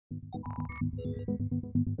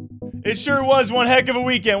It sure was one heck of a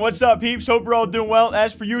weekend. What's up, peeps? Hope you're all doing well.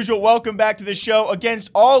 As per usual, welcome back to the show. Against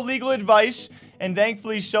all legal advice, and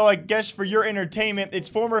thankfully so, I guess, for your entertainment, it's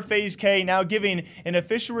former FaZe K now giving an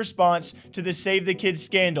official response to the Save the Kids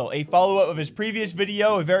scandal. A follow-up of his previous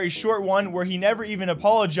video, a very short one, where he never even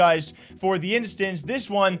apologized for the instance. This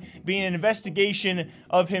one being an investigation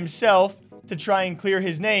of himself to try and clear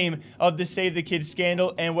his name of the Save the Kids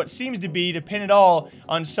scandal, and what seems to be to pin it all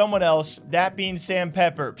on someone else, that being Sam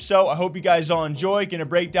Pepper. So I hope you guys all enjoy. Gonna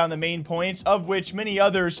break down the main points, of which many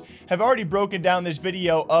others have already broken down this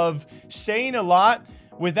video, of saying a lot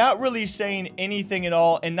without really saying anything at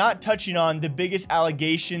all and not touching on the biggest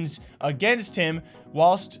allegations against him,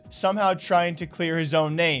 whilst somehow trying to clear his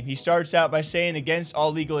own name. He starts out by saying against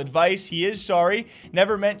all legal advice, he is sorry,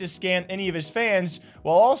 never meant to scam any of his fans,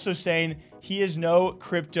 while also saying he is no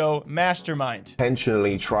crypto mastermind.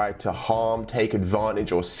 Intentionally tried to harm, take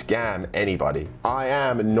advantage, or scam anybody. I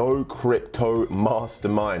am no crypto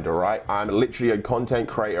mastermind, all right? I'm literally a content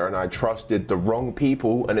creator and I trusted the wrong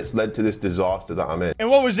people and it's led to this disaster that I'm in. And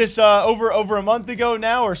what was this, over a month ago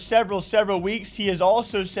now, or several weeks, he has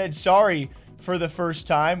also said sorry for the first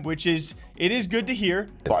time, which is, it is good to hear.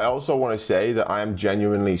 But I also want to say that I am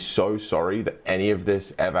genuinely so sorry that any of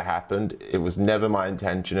this ever happened. It was never my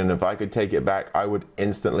intention, and if I could take it back, I would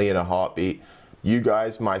instantly, in a heartbeat. You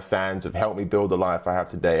guys, my fans, have helped me build the life I have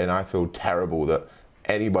today, and I feel terrible that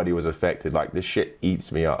anybody was affected. Like, this shit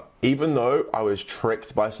eats me up. Even though I was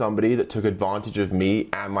tricked by somebody that took advantage of me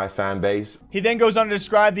and my fan base. He then goes on to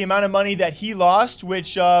describe the amount of money that he lost,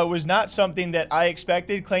 which was not something that I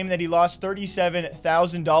expected, claiming that he lost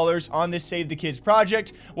 $37,000 on this Save the Kids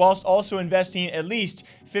project, whilst also investing at least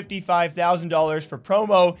 $55,000 for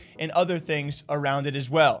promo and other things around it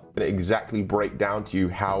as well. Exactly break down to you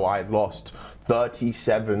how I lost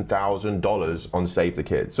 $37,000 on Save the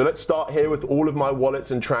Kids. So let's start here with all of my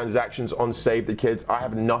wallets and transactions on Save the Kids. I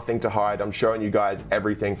have nothing to hide. I'm showing you guys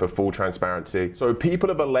everything for full transparency. So people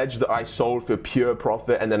have alleged that I sold for pure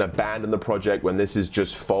profit and then abandoned the project when this is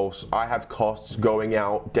just false. I have costs going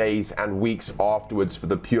out days and weeks afterwards for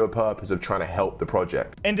the pure purpose of trying to help the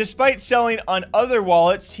project. And despite selling on other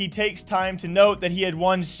wallets, he takes time to note that he had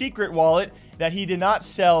one secret wallet that he did not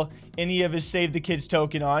sell any of his Save the Kids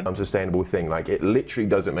token on. Unsustainable thing, like, it literally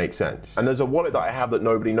doesn't make sense. And there's a wallet that I have that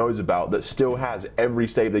nobody knows about that still has every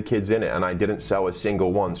Save the Kids in it, and I didn't sell a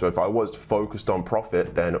single one. So if I was focused on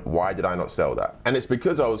profit, then why did I not sell that? And it's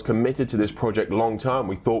because I was committed to this project long term.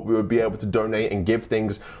 We thought we would be able to donate and give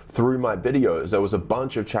things through my videos. There was a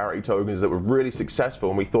bunch of charity tokens that were really successful,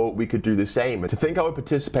 and we thought we could do the same. And to think I would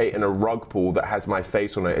participate in a rug pull that has my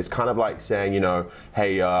face on it, it's kind of like saying, you know,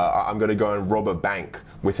 hey, I'm gonna go and rob a bank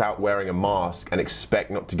without wearing a mask and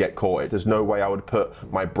expect not to get caught. There's no way I would put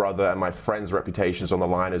my brother and my friends' reputations on the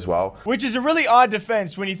line as well. Which is a really odd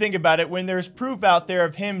defense when you think about it, when there's proof out there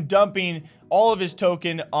of him dumping all of his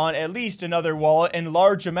token on at least another wallet and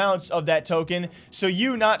large amounts of that token. So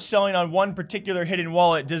you not selling on one particular hidden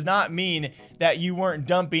wallet does not mean that you weren't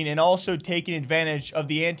dumping and also taking advantage of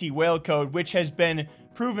the anti-whale code, which has been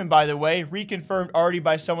proven, by the way, reconfirmed already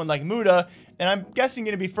by someone like Muta, and I'm guessing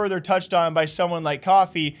going to be further touched on by someone like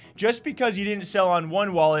Coffee. Just because you didn't sell on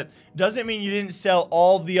one wallet doesn't mean you didn't sell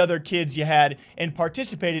all the other kids you had and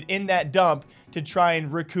participated in that dump to try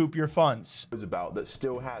and recoup your funds. About that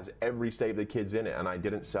still has every Save the Kids in it, and I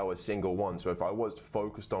didn't sell a single one. So if I was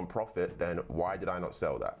focused on profit, then why did I not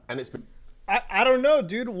sell that? And it's been I don't know,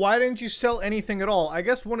 dude. Why didn't you sell anything at all? I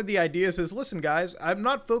guess one of the ideas is, listen, guys, I'm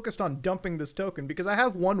not focused on dumping this token because I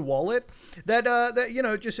have one wallet that you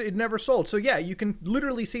know, just it never sold. So yeah, you can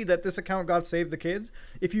literally see that this account got Save the Kids.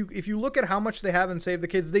 If you look at how much they have in Save the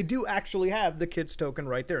Kids, they do actually have the kids token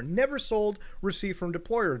right there. Never sold, received from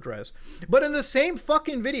deployer address. But in the same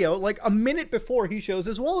fucking video, like a minute before, he shows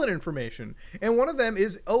his wallet information, and one of them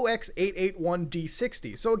is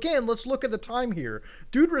OX881D60. So again, let's look at the time here.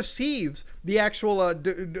 Dude receives the actual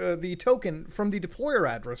the token from the deployer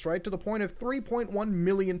address, right, to the point of 3.1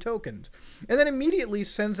 million tokens, and then immediately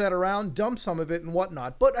sends that around, dumps some of it and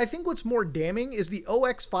whatnot. But I think what's more damning is the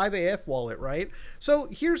OX5AF wallet, right? So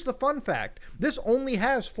here's the fun fact: this only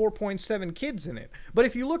has 4.7 kids in it, but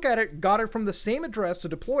if you look at it, got it from the same address to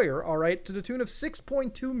deployer, all right, to the tune of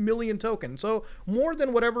 6.2 million tokens, so more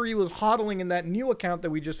than whatever he was hodling in that new account that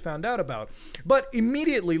we just found out about. But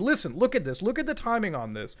immediately, listen, look at this, look at the timing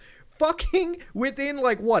on this. Fucking within,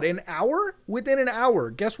 like, what, an hour? Within an hour,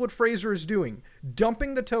 guess what Fraser is doing?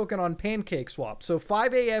 Dumping the token on PancakeSwap. So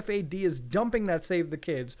 5AFAD is dumping that Save the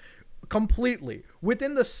Kids completely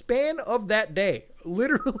within the span of that day.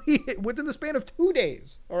 Literally within the span of 2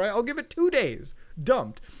 days. All right, I'll give it 2 days.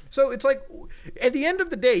 Dumped. So it's like, at the end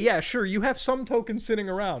of the day, yeah, sure, you have some tokens sitting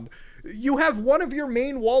around. You have one of your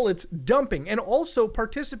main wallets dumping and also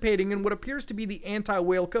participating in what appears to be the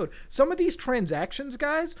anti-whale code. Some of these transactions,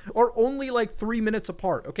 guys, are only like 3 minutes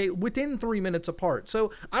apart, okay? Within 3 minutes apart.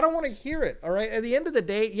 So I don't want to hear it, all right? At the end of the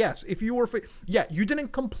day, yes, if you were, yeah, you didn't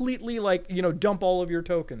completely, like, you know, dump all of your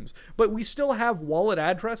tokens, but we still have wallet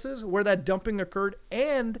addresses where that dumping occurred,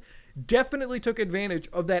 and definitely took advantage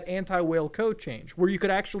of that anti-whale code change where you could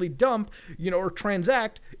actually dump, you know, or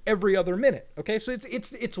transact every other minute. Okay, so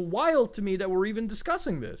it's wild to me that we're even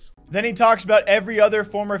discussing this. Then he talks about every other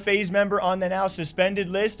former FaZe member on the now suspended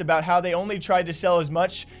list, about how they only tried to sell as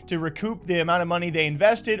much to recoup the amount of money they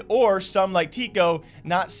invested, or some like Tico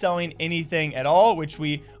not selling anything at all, which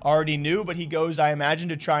we already knew, but he goes, I imagine,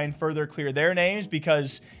 to try and further clear their names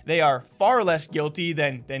because they are far less guilty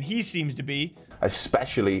than he seems to be.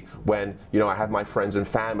 Especially when, you know, I have my friends and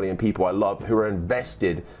family and people I love who are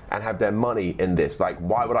invested and have their money in this. Like,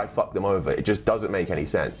 why would I fuck them over? It just doesn't make any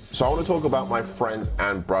sense. So I want to talk about my friends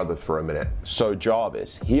and brother for a minute. So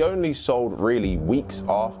Jarvis, he only sold really weeks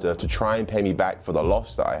after to try and pay me back for the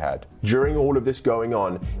loss that I had. During all of this going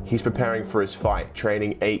on, he's preparing for his fight,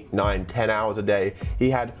 training 8, 9, 10 hours a day. He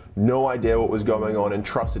had no idea what was going on and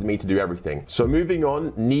trusted me to do everything. So moving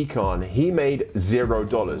on, Nikon, he made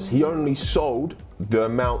 $0. He only sold the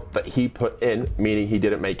amount that he put in, meaning he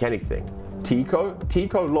didn't make anything.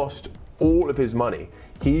 Tico lost all of his money.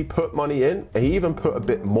 He put money in, and he even put a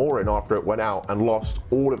bit more in after it went out and lost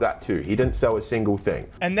all of that too. He didn't sell a single thing.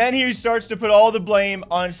 And then he starts to put all the blame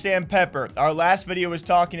on Sam Pepper. Our last video was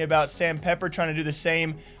talking about Sam Pepper trying to do the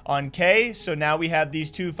same on K. So now we have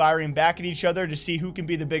these two firing back at each other to see who can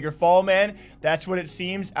be the bigger fall man. That's what it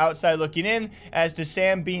seems outside looking in, as to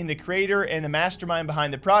Sam being the creator and the mastermind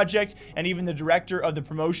behind the project, and even the director of the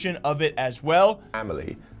promotion of it as well.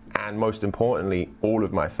 Family, and most importantly, all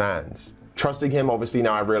of my fans. Trusting him, obviously,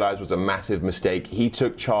 now I realize was a massive mistake. He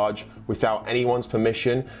took charge without anyone's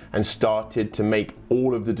permission and started to make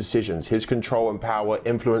all of the decisions. His control and power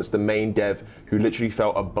influenced the main dev, who literally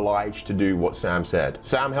felt obliged to do what Sam said.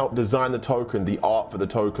 Sam helped design the token, the art for the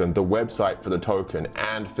token, the website for the token,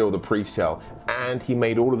 and fill the pre-sale. And he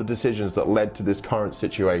made all of the decisions that led to this current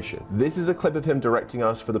situation. This is a clip of him directing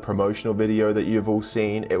us for the promotional video that you've all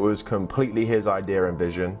seen. It was completely his idea and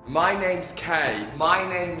vision. My name's Kay. My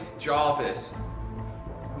name's Jarvis.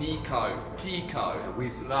 Nico. Tico. And we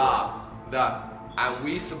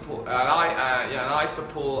support, and I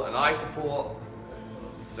support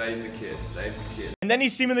Save the Kids, Save the Kids. And then he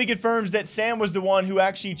seemingly confirms that Sam was the one who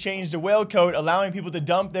actually changed the whale code, allowing people to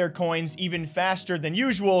dump their coins even faster than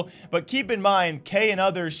usual. But keep in mind, Kay and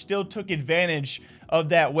others still took advantage of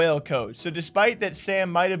that whale code. So despite that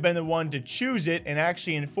Sam might have been the one to choose it and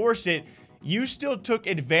actually enforce it, you still took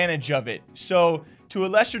advantage of it. So to a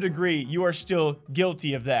lesser degree, you are still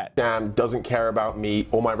guilty of that. Sam doesn't care about me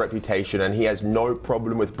or my reputation, and he has no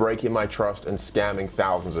problem with breaking my trust and scamming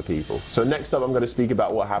thousands of people. So next up, I'm going to speak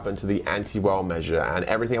about what happened to the anti-whale measure, and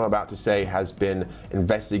everything I'm about to say has been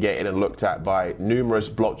investigated and looked at by numerous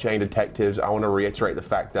blockchain detectives. I want to reiterate the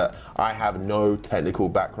fact that I have no technical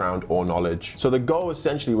background or knowledge. So the goal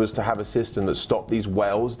essentially was to have a system that stopped these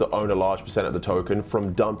whales that own a large percent of the token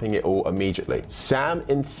from dumping it all immediately. Sam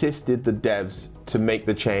insisted the devs to make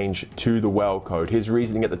the change to the whale code. His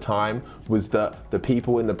reasoning at the time was that the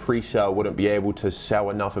people in the pre-sale wouldn't be able to sell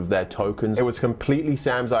enough of their tokens. It was completely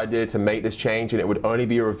Sam's idea to make this change, and it would only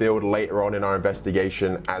be revealed later on in our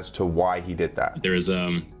investigation as to why he did that. There was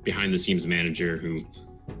a behind the scenes manager who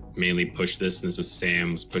mainly pushed this, and this was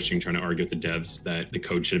Sam was pushing, trying to argue with the devs that the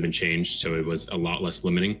code should have been changed so it was a lot less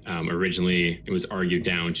limiting. Originally, it was argued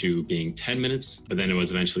down to being 10 minutes, but then it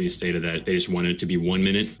was eventually stated that they just wanted it to be 1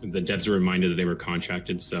 minute. The devs were reminded that they were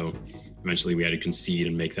contracted, so eventually we had to concede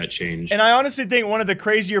and make that change. And I honestly think one of the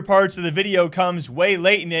crazier parts of the video comes way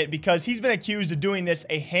late in it, because he's been accused of doing this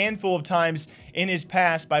a handful of times in his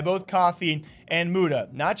past by both Coffee and Muta.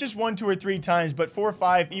 Not just 1, 2, or 3 times, but 4 or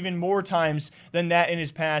 5, even more times than that in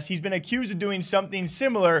his past. He's been accused of doing something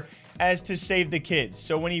similar as to Save the Kids.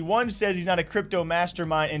 So when he 1 says he's not a crypto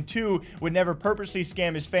mastermind and 2 would never purposely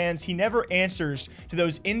scam his fans, he never answers to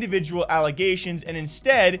those individual allegations, and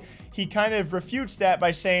instead he kind of refutes that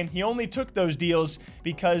by saying he only took those deals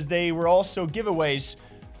because they were also giveaways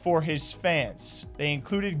for his fans. They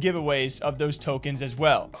included giveaways of those tokens as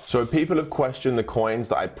well. So people have questioned the coins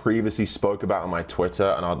that I previously spoke about on my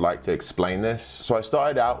Twitter, and I'd like to explain this. So I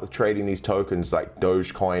started out with trading these tokens like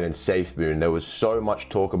Dogecoin and SafeMoon. There was so much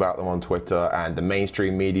talk about them on Twitter, and the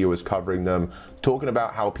mainstream media was covering them, talking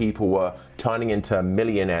about how people were turning into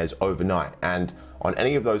millionaires overnight. And on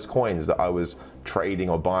any of those coins that I was trading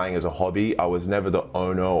or buying as a hobby, I was never the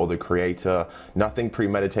owner or the creator, nothing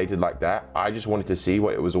premeditated like that. I just wanted to see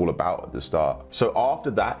what it was all about at the start. So after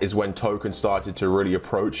that is when tokens started to really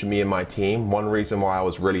approach me and my team. One reason why I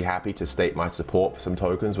was really happy to state my support for some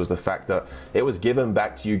tokens was the fact that it was given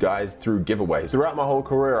back to you guys through giveaways. Throughout my whole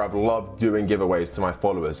career, I've loved doing giveaways to my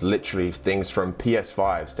followers, literally things from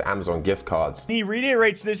PS5s to Amazon gift cards. He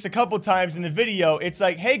reiterates this a couple times in the video. It's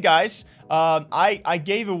like, hey guys, I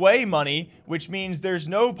gave away money, which means there's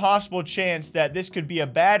no possible chance that this could be a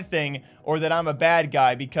bad thing or that I'm a bad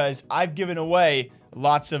guy because I've given away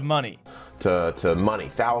lots of money. To money,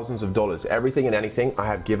 thousands of dollars, everything and anything I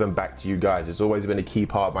have given back to you guys. It's always been a key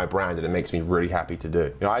part of my brand, and it makes me really happy to do.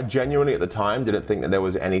 You know, I genuinely at the time didn't think that there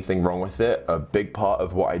was anything wrong with it. A big part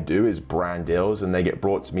of what I do is brand deals, and they get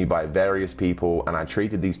brought to me by various people, and I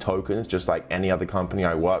treated these tokens just like any other company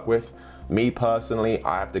I work with. Me personally,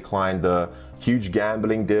 I have declined the huge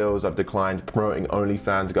gambling deals. I've declined promoting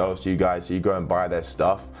OnlyFans girls to you guys so you go and buy their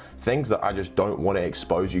stuff. Things that I just don't want to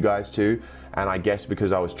expose you guys to. And I guess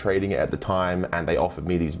because I was trading it at the time and they offered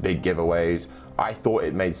me these big giveaways, I thought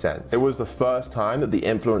it made sense. It was the first time that the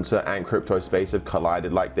influencer and crypto space have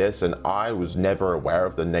collided like this, and I was never aware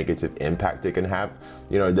of the negative impact it can have.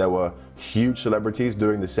 You know, there were huge celebrities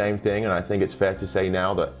doing the same thing, and I think it's fair to say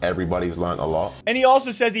now that everybody's learned a lot. And he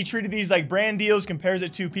also says he treated these like brand deals, compares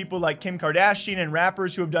it to people like Kim Kardashian and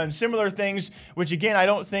rappers who have done similar things, which again, I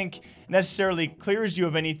don't think necessarily clears you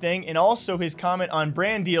of anything. And also his comment on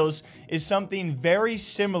brand deals is something very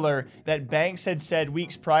similar that Banks had said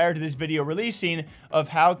weeks prior to this video releasing of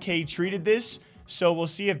how K treated this. So we'll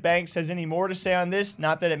see if Banks has any more to say on this.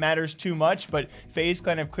 Not that it matters too much, but FaZe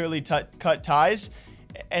Clan have clearly cut ties.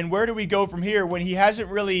 And where do we go from here when he hasn't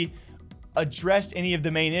really addressed any of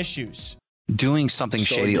the main issues? Doing something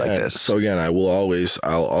shady like this. So again, I'll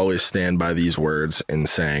always stand by these words in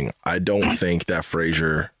saying I don't think that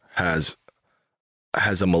Frazier has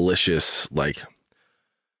a malicious, like,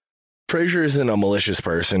 Frazier isn't a malicious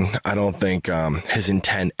person. I don't think his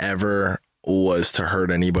intent ever was to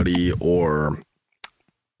hurt anybody or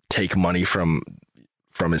take money from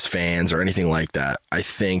his fans or anything like that. I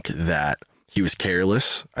think that he was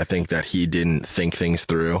careless. I think that he didn't think things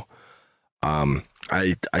through.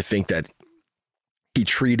 I think that he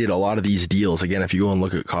treated a lot of these deals, again, if you go and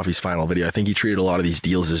look at Coffee's final video, I think he treated a lot of these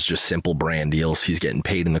deals as just simple brand deals. He's getting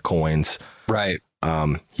paid in the coins. Right.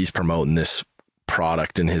 He's promoting this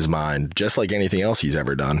product in his mind, just like anything else he's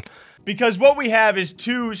ever done. Because what we have is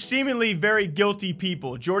two seemingly very guilty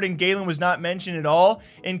people. Jordan Galen was not mentioned at all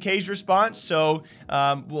in K's response, so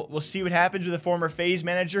we'll see what happens with a former FaZe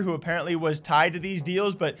manager who apparently was tied to these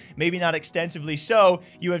deals, but maybe not extensively so.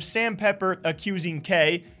 You have Sam Pepper accusing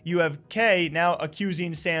K. You have K now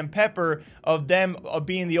accusing Sam Pepper of them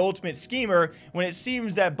being the ultimate schemer, when it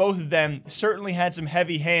seems that both of them certainly had some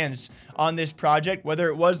heavy hands on this project, whether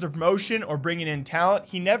it was the promotion or bringing in talent.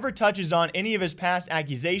 He never touches on any of his past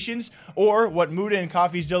accusations, or what Muta and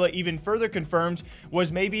Coffeezilla even further confirmed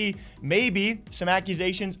was maybe some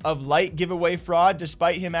accusations of light giveaway fraud.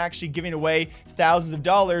 Despite him actually giving away thousands of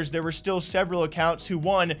dollars, there were still several accounts who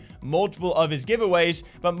won multiple of his giveaways,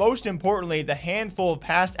 but most importantly, the handful of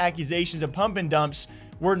past accusations of pump and dumps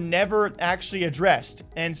were never actually addressed.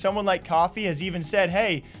 And someone like Coffee has even said,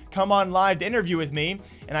 hey, come on live to interview with me,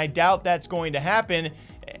 and I doubt that's going to happen.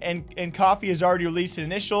 And Coffee has already released an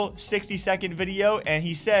initial 60-second video, and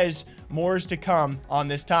he says more is to come on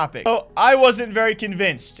this topic. So I wasn't very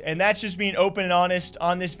convinced, and that's just being open and honest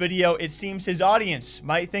on this video. It seems his audience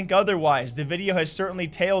might think otherwise. The video has certainly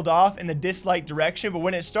tailed off in the dislike direction, but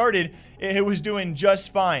when it started, it was doing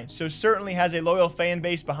just fine. So certainly has a loyal fan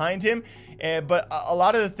base behind him, but a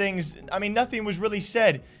lot of the things, I mean, nothing was really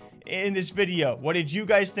said in this video. What did you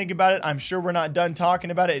guys think about it? I'm sure we're not done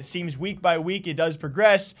talking about it. It seems week by week it does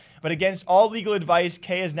progress, but against all legal advice,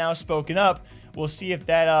 K has now spoken up. We'll see if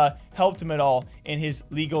that helped him at all in his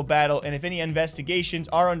legal battle, and if any investigations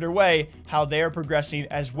are underway, how they are progressing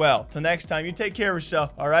as well. Till next time, you take care of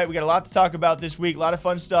yourself, all right? We got a lot to talk about this week, a lot of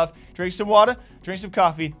fun stuff. Drink some water, drink some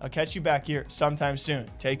coffee. I'll catch you back here sometime soon.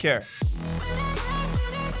 Take care.